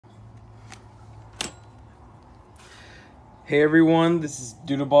Hey everyone, this is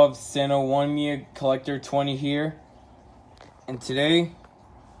Doodlebob Santa 1 Mia Collector 20 here, and today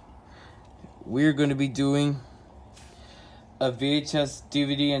we're going to be doing a VHS,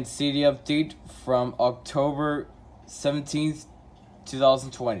 DVD, and CD update from October 17th,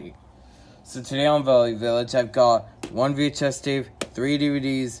 2020. So today on Valley Village, I've got 1 VHS tape, 3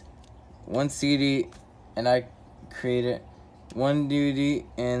 DVDs, 1 CD, and I created 1 DVD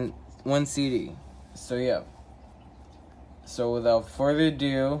and 1 CD. So yeah. So without further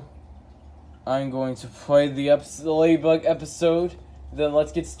ado, I'm going to play the Ladybug episode, then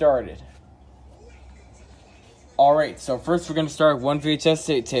let's get started. Alright, so first we're going to start with 1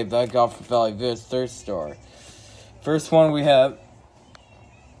 VHS tape that I got from Valley Village thrift store. First one we have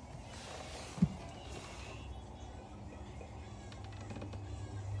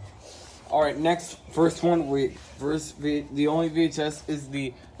Alright, first one the only VHS is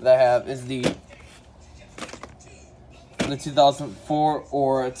the 2004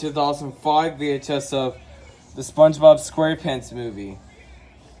 or 2005 VHS of the SpongeBob SquarePants movie.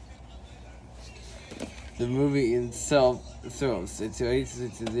 The movie itself throws into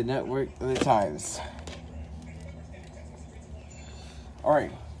the network of the times.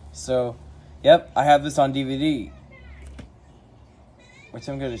 Alright, so, yep, I have this on DVD, which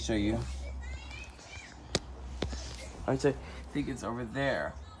I'm going to show you. I think it's over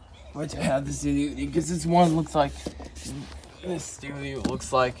there. Which I have this DVD because this one looks like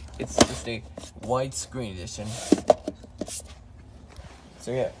it's just a widescreen edition.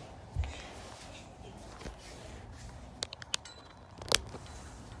 So yeah.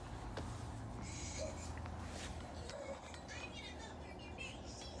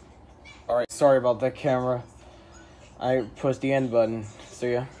 Alright, sorry about that camera. I pushed the end button. So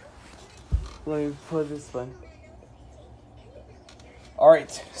yeah. Let me put this button.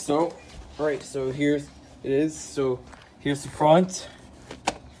 Alright, so here's it is. So here's the front.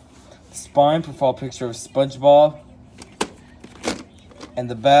 Spine, profile picture of SpongeBob. And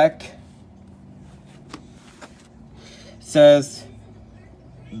the back says,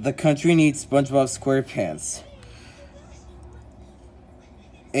 "The country needs SpongeBob SquarePants."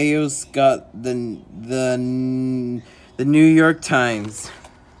 Ayo's got the New York Times.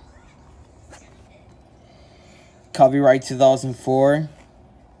 Copyright 2004.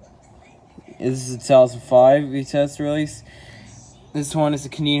 This is a 2005 VHS release. This one is a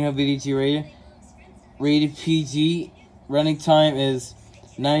Canadian VDT rated PG. Running time is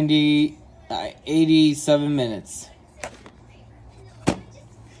 87 minutes.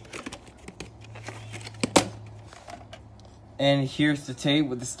 And here's the tape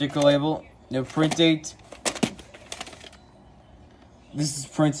with the sticker label. No print date. This is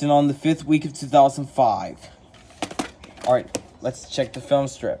printed on the 5th week of 2005. Alright, let's check the film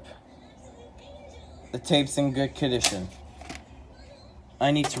strip. The tape's in good condition. I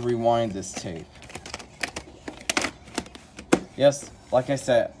need to rewind this tape. Yes, like I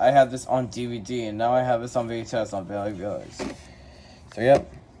said, I have this on DVD, and now I have this on VHS on Valley Village. So,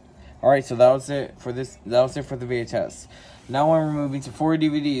 yep. Alright, so that was it for this. That was it for the VHS. Now we're moving to 4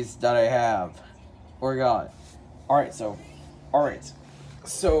 DVDs that I have. Or got. Alright, so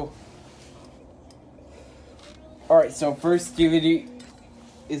first DVD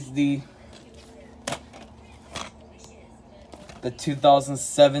is the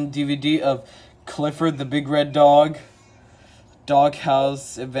 2007 DVD of Clifford the Big Red Dog,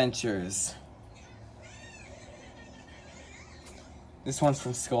 Doghouse Adventures. This one's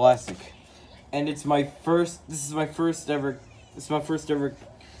from Scholastic, and it's my first. This is my first ever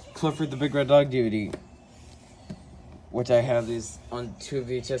Clifford the Big Red Dog DVD, which I have these on 2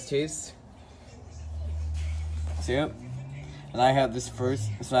 VHS tapes. So yep, and I have this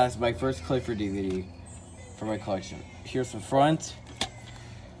first. So that's my first Clifford DVD for my collection. Here's the front,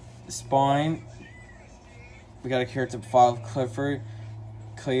 the spine. We got a character profile of Clifford,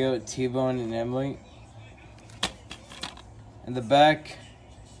 Cleo, T-Bone, and Emily. And the back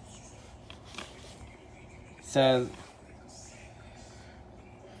says,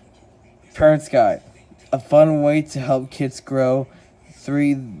 "Parents Guide: a fun way to help kids grow.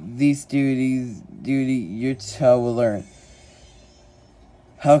 These duties your child will learn.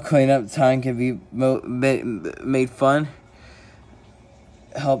 How cleanup time can be made fun.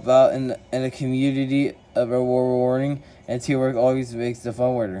 Help out in a community of rewarding, and teamwork always makes the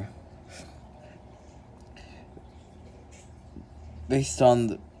fun harder." Based on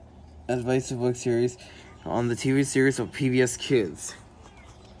the book series on the TV series of PBS Kids.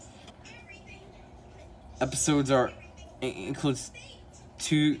 Episodes includes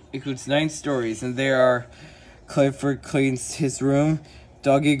 9 stories, and they are: Clifford cleans his room,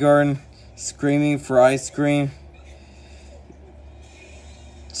 Doggy Garden, Screaming for Ice Cream,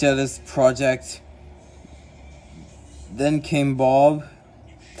 to this project. Then came Bob.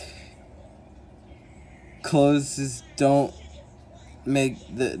 Clothes don't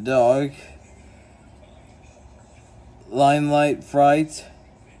make the dog. Limelight Fright.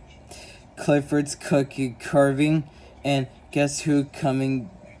 Clifford's cookie carving, and guess who coming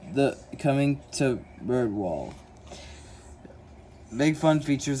to Birdwall. Big fun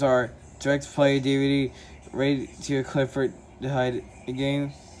features are direct play DVD, ready to a Clifford to hide a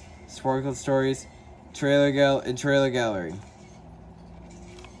game, sparkle stories, trailer gallery.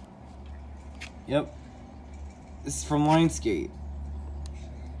 Yep, this is from Lionsgate,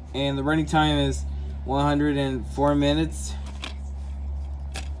 and the running time is 104 minutes.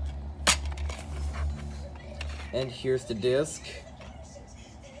 And here's the disc.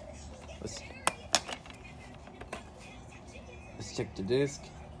 Let's check the disc.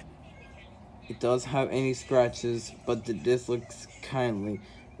 It does have any scratches, but the disc looks kindly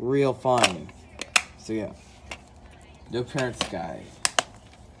real fine. So yeah, no parents guide.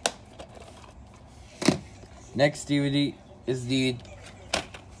 Next DVD is the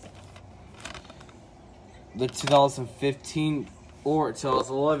 2015 or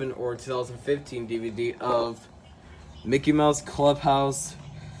 2011 or 2015 DVD of Mickey Mouse Clubhouse,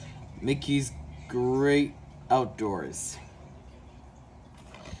 Mickey's Great Outdoors,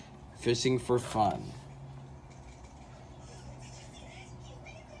 Fishing for Fun.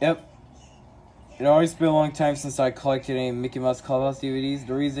 Yep, it always been a long time since I collected any Mickey Mouse Clubhouse DVDs.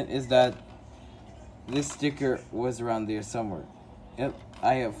 The reason is that this sticker was around there somewhere. Yep,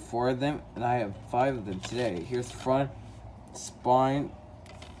 I have 4 of them, and I have 5 of them today. Here's the front, spine,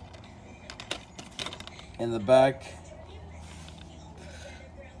 and the back.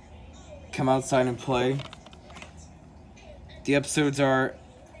 Come outside and play. The episodes are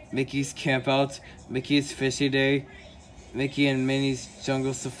Mickey's Camp Out, Mickey's Fishy Day, Mickey and Minnie's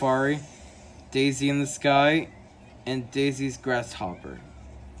Jungle Safari, Daisy in the Sky, and Daisy's Grasshopper.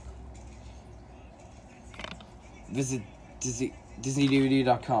 Visit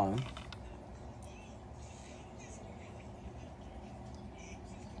DisneyDVD.com.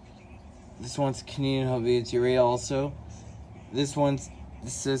 This one's Canadian Helvetia also. This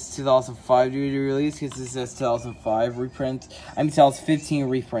says 2005 DVD release because this says 2005 reprint. 2015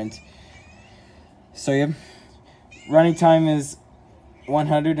 reprint. So yeah, running time is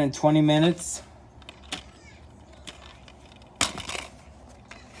 120 minutes.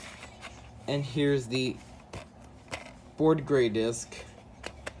 And here's the board gray disc.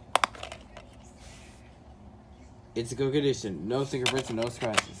 It's a good condition. No fingerprints and no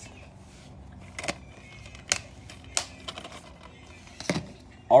scratches.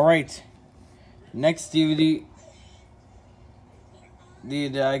 Alright, next DVD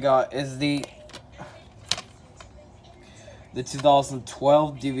that I got is the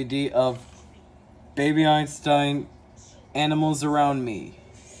 2012 DVD of Baby Einstein, Animals Around Me.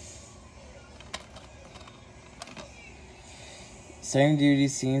 Same DVD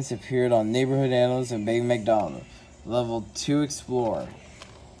scenes appeared on Neighborhood Animals and Baby McDonald. Level 2 Explore.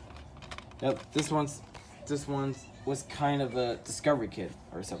 Yep, this one's was kind of a discovery kit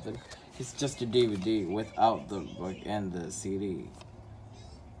or something. It's just a DVD without the book and the CD.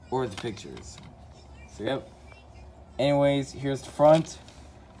 Or the pictures. So yep. Anyways, here's the front,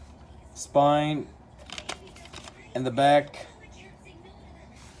 spine, and the back.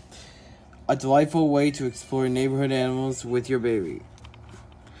 A delightful way to explore neighborhood animals with your baby.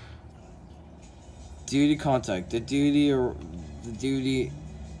 Duty contact. The duty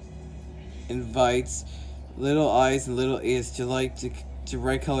invites little eyes and little ears to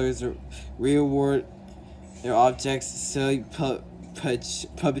bright colors, or reward their objects, silly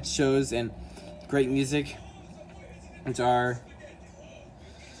puppet shows, and great music. It's our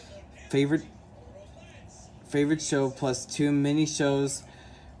favorite show, plus 2 mini shows.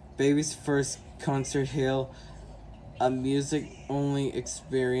 Baby's first concert hill, a music-only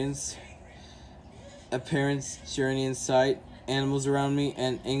experience, a parent's journey inside, Animals Around Me,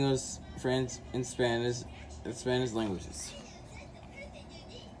 and English, French, and Spanish languages.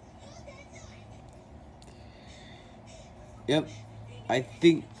 Yep, I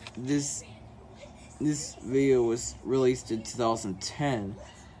think this video was released in 2010,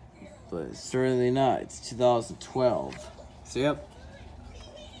 but certainly not. It's 2012. So yep.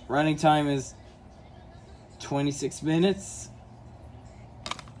 Running time is 26 minutes.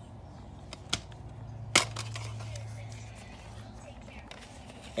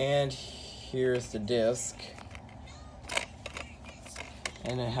 And here's the disc.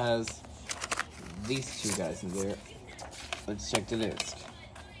 And it has these 2 guys in there. Let's check the disc.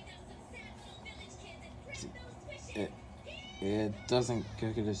 It doesn't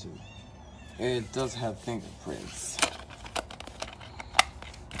good condition. It does have fingerprints.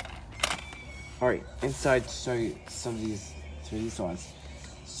 Alright, inside to show you some of these ones.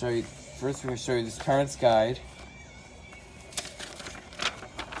 First we're gonna show you this parent's guide.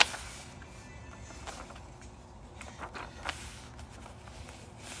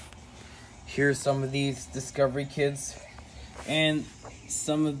 Here's some of these Discovery Kids and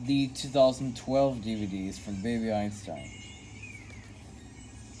some of the 2012 DVDs from Baby Einstein.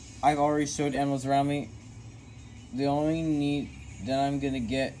 I've already showed Animals Around Me. The only need that I'm gonna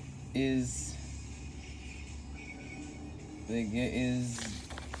get is the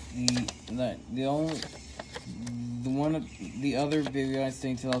other Baby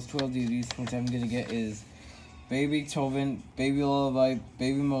Einstein 2012 DVDs which I'm gonna get is Baby Beethoven, Baby Lullaby,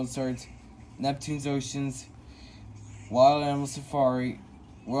 Baby Mozart, Neptune's Oceans, Wild Animal Safari,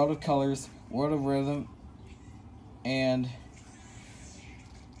 World of Colors, World of Rhythm, and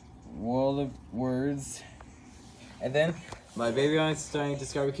World of Words. And then my Baby Einstein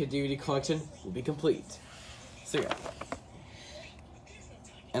Discovery Kid DVD collection will be complete. So yeah.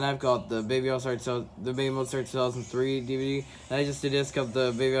 And I've got the Baby Mozart 2003 DVD, and I just a disc of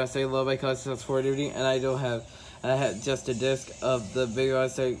the Baby Einstein Lullaby Collection 2004 DVD, and I had just a disc of the Baby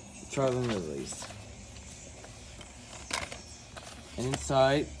Einstein Traveling Willies. And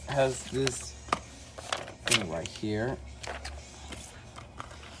inside has this thing right here.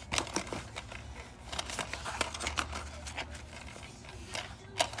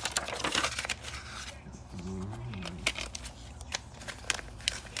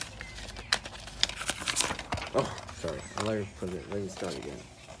 Oh, sorry. Let me start again.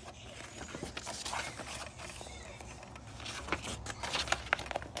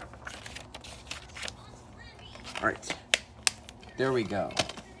 Alright. There we go.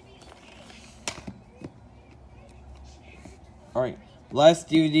 Alright. Last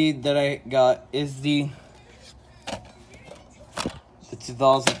DVD that I got is the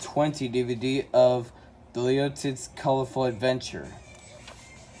 2020 DVD of the Leotits Colorful Adventure,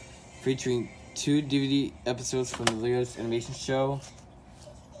 featuring 2 DVD episodes from the Leotits animation show.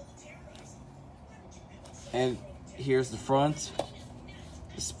 And here's the front,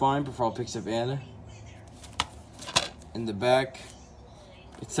 the spine, profile picture of Anna. In the back,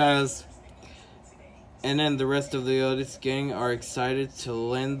 it says, and then the rest of the Leotits gang are excited to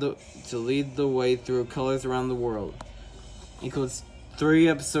lead the way through colors around the world. It includes 3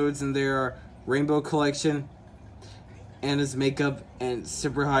 episodes, and there are Rainbow Collection, Anna's Makeup, and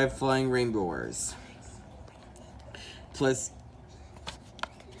Super High Flying Rainbow Wars. Plus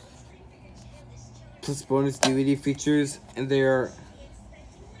bonus DVD features, and there are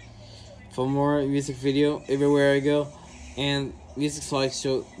Filmora music video, Everywhere I Go, and music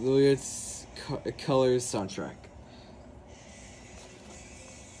slideshow, the Leotits Colors soundtrack.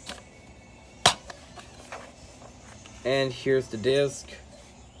 And here's the disc.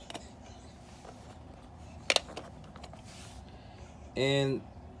 And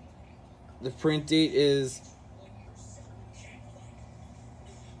the print date is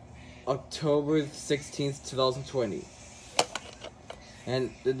October 16th, 2020.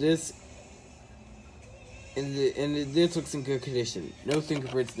 And the disc this looks in good condition. No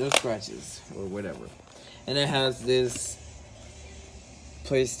fingerprints, no scratches, or whatever. And it has this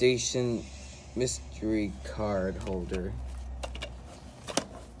PlayStation mystery card holder.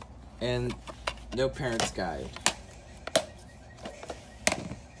 And no parent's guide.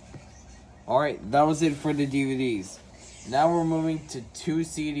 Alright, that was it for the DVDs. Now we're moving to 2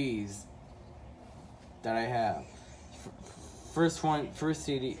 CDs that I have. First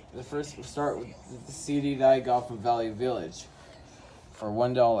CD. Start with the CD that I got from Value Village for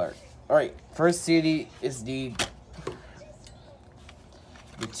 $1. Alright, first CD is the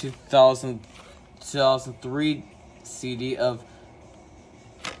 2003 CD of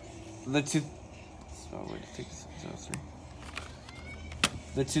the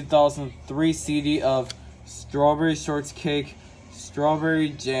 2003 CD of Strawberry Shortcake, Strawberry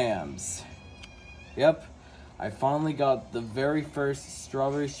Jams. Yep, I finally got the very first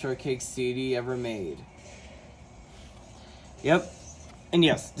Strawberry Shortcake CD ever made. Yep, and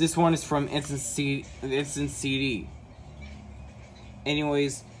yes, this one is from Instant CD.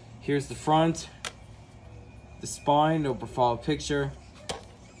 Anyways, here's the front, the spine, no profile picture,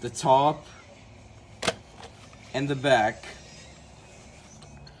 the top, and the back.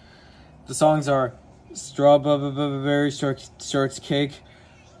 The songs are Strawberry Shortcake,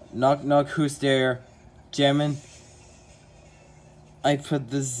 Knock Knock Who's There, Jammin', I Put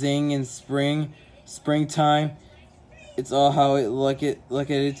the Zing in Springtime, It's All How It Like It,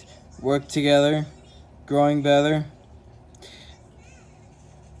 Work Together, Growing Better,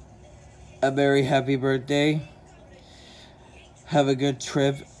 a very happy birthday. Have a good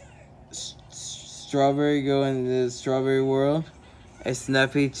trip. Strawberry, go in the strawberry world. A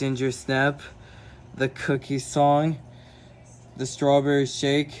snappy ginger snap. The cookie song. The strawberry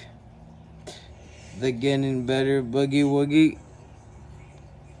shake. The getting better boogie woogie.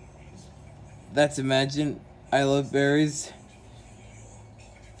 That's Imagine. I love berries.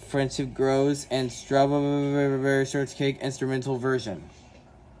 Friendship grows. And strawberry shortcake instrumental version.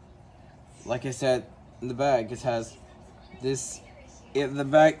 Like I said, in the bag it has this. In the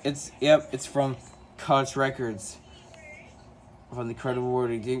back, it's from Koch Records, from the incredible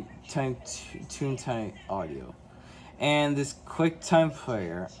word Tune Time Audio, and this QuickTime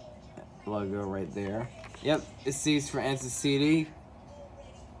Player logo right there. Yep, it stands for Answer CD.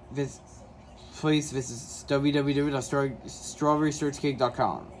 Please visit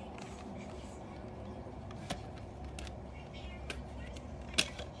www.strawberryshortcake.com.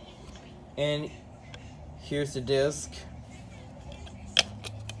 And here's the disc.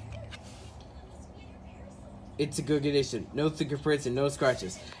 It's a good edition. No fingerprints and no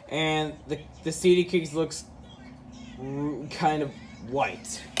scratches. And the CD case looks kind of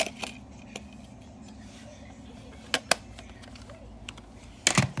white.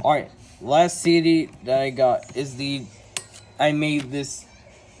 Alright, last CD that I got is I made this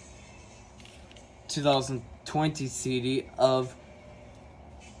 2020 CD of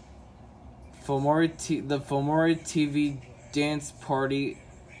the Filmora TV Dance Party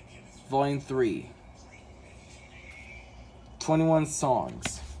Volume 3. 21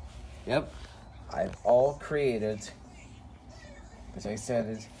 songs. Yep. I've all created. As I said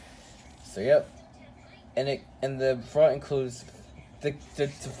it. So yep. And the front includes the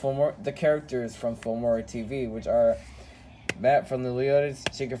characters from Filmora TV, which are Matt from the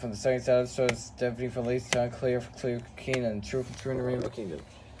Leotits, Chica from the Sunny Side of the Show, Stephanie from Lazy Town, Claire from Clear King, and True from True in the Rainbow Kingdom.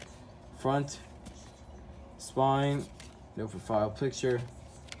 Front, spine, no profile picture,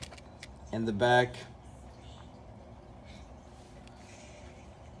 and the back.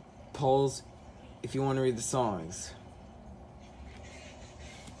 Polls if you want to read the songs.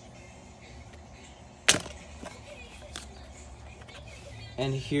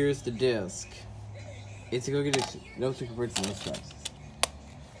 And here's the disc. It's a good edition. No fingerprints, no scratches.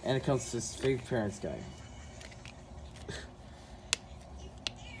 And it comes to this fake parents guide.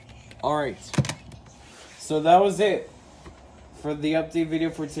 Alright. So that was it for the update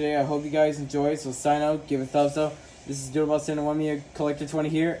video for today. I hope you guys enjoyed. So sign out, give a thumbs up. This is Doghouse and One Collector 20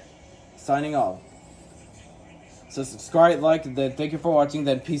 here. Signing off. So subscribe, like, and then thank you for watching,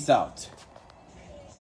 then peace out.